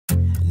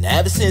Now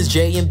ever since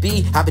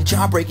J&B, I've been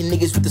jaw-breaking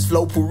niggas with this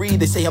flow Pouri.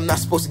 They say I'm not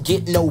supposed to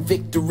get no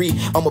victory.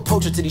 I'm a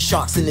poacher to these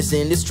sharks in this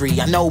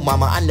industry. I know,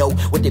 mama, I know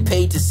what they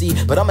paid to see,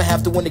 but I'ma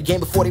have to win the game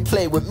before they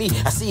play with me.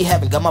 I see you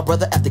haven't got my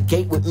brother at the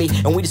gate with me,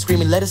 and we just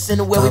screaming, let us in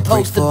where we're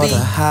supposed to be. For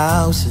the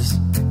houses,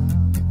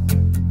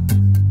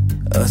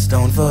 a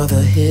stone for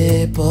the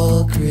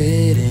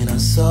hypocrite in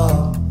us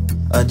all.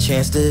 A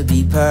chance to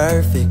be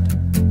perfect,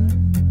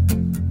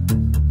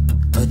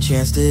 a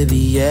chance to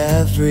be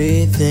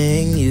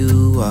everything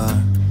you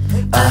are.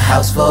 A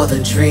house for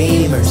the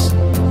dreamers, a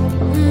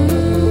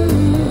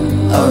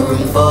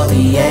room for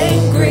the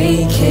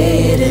angry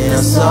kid in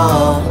us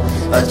all.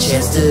 A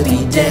chance to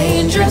be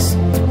dangerous,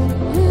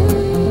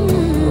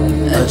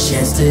 a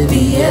chance to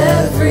be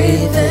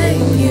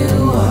everything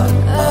you are.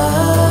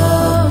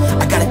 Oh,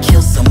 I gotta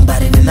kill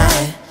somebody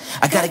tonight,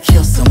 I gotta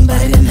kill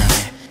somebody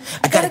tonight,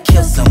 I gotta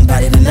kill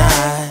somebody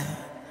tonight,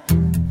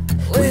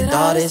 with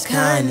all this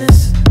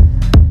kindness.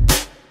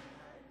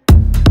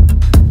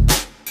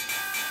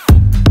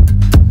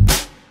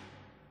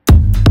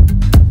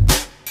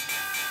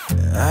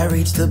 I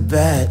reached the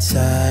bad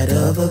side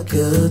of a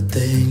good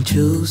thing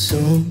too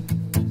soon.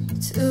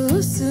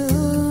 Too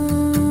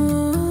soon.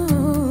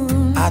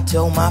 I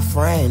told my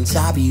friends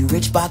I'll be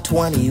rich by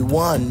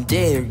 21.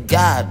 Dear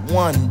God,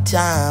 one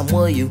time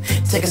will you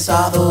take us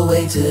all the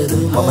way to the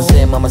moon? Mama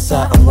said, mama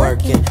saw I'm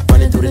working,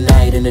 running through the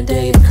night in the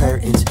day, the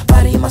curtains.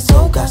 Body and my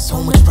soul got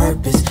so much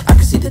purpose. I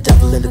can see the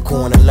devil in the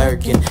corner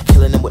lurking,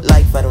 killing them with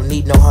life, I don't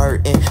need no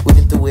hurting. We've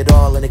been through it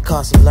all and it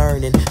cost some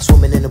learning.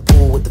 Swimming in the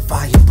pool with the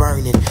fire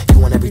burning. You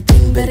want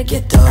everything, better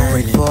get to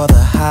earning. For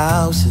the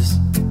houses,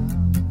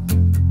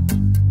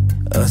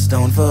 a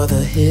stone for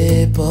the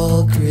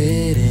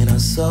hypocrite in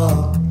us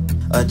all.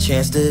 A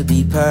chance to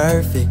be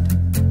perfect,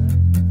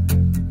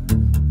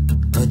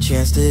 a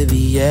chance to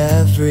be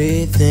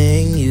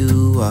everything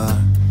you are.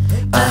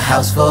 A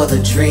house for the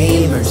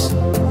dreamers,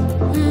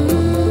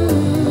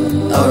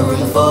 a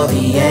room for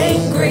the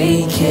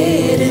angry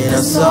kid in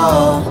us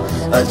all.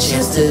 A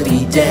chance to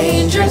be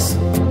dangerous,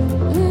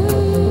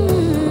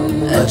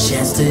 a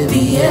chance to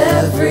be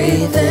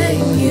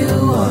everything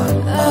you are.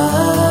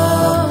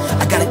 Oh,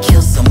 I gotta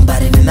kill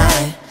somebody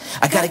tonight,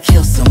 I gotta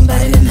kill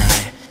somebody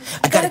tonight,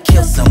 I gotta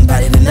kill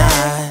somebody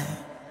tonight,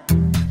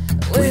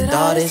 with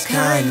all this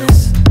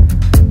kindness.